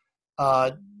video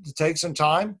to take some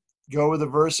time, go over the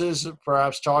verses,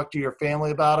 perhaps talk to your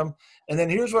family about them. And then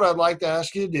here's what I'd like to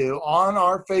ask you to do. On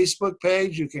our Facebook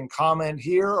page, you can comment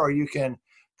here or you can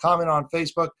comment on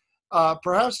Facebook.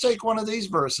 Perhaps take one of these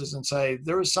verses and say,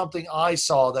 there was something I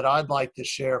saw that I'd like to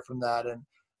share from that. And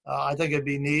I think it'd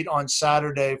be neat on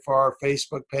Saturday for our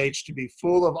Facebook page to be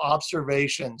full of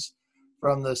observations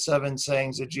from the 7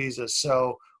 sayings of Jesus.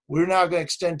 So we're now going to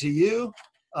extend to you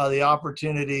the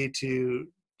opportunity to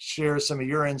share some of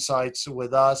your insights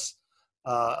with us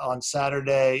on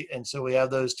Saturday. And so we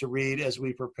have those to read as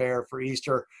we prepare for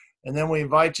Easter. And then we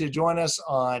invite you to join us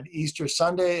on Easter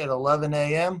Sunday at 11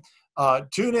 a.m.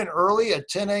 Tune in early at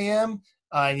 10 a.m.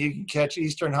 You can catch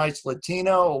Eastern Heights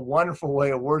Latino, a wonderful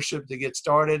way of worship to get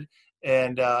started.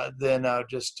 And then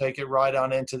just take it right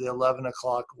on into the 11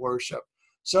 o'clock worship.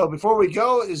 So before we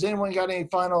go, has anyone got any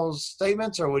final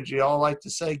statements, or would you all like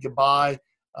to say goodbye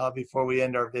before we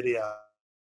end our video?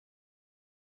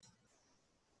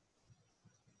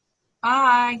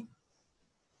 Bye.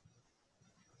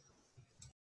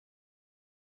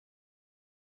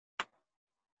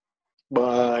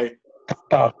 Bye.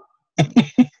 All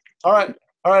right.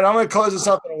 I'm going to close this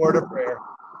up in a word of prayer.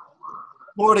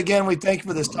 Lord, again, we thank you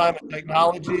for this time of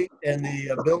technology and the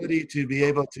ability to be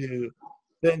able to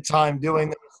spend time doing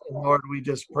this. And Lord, we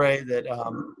just pray that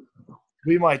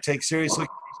we might take seriously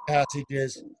these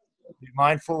passages, be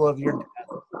mindful of your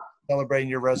death, celebrating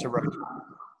your resurrection.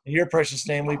 In your precious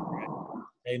name we pray.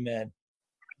 Amen.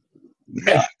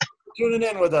 Tuning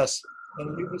in with us,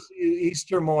 and we will see you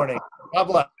Easter morning. God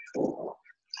bless.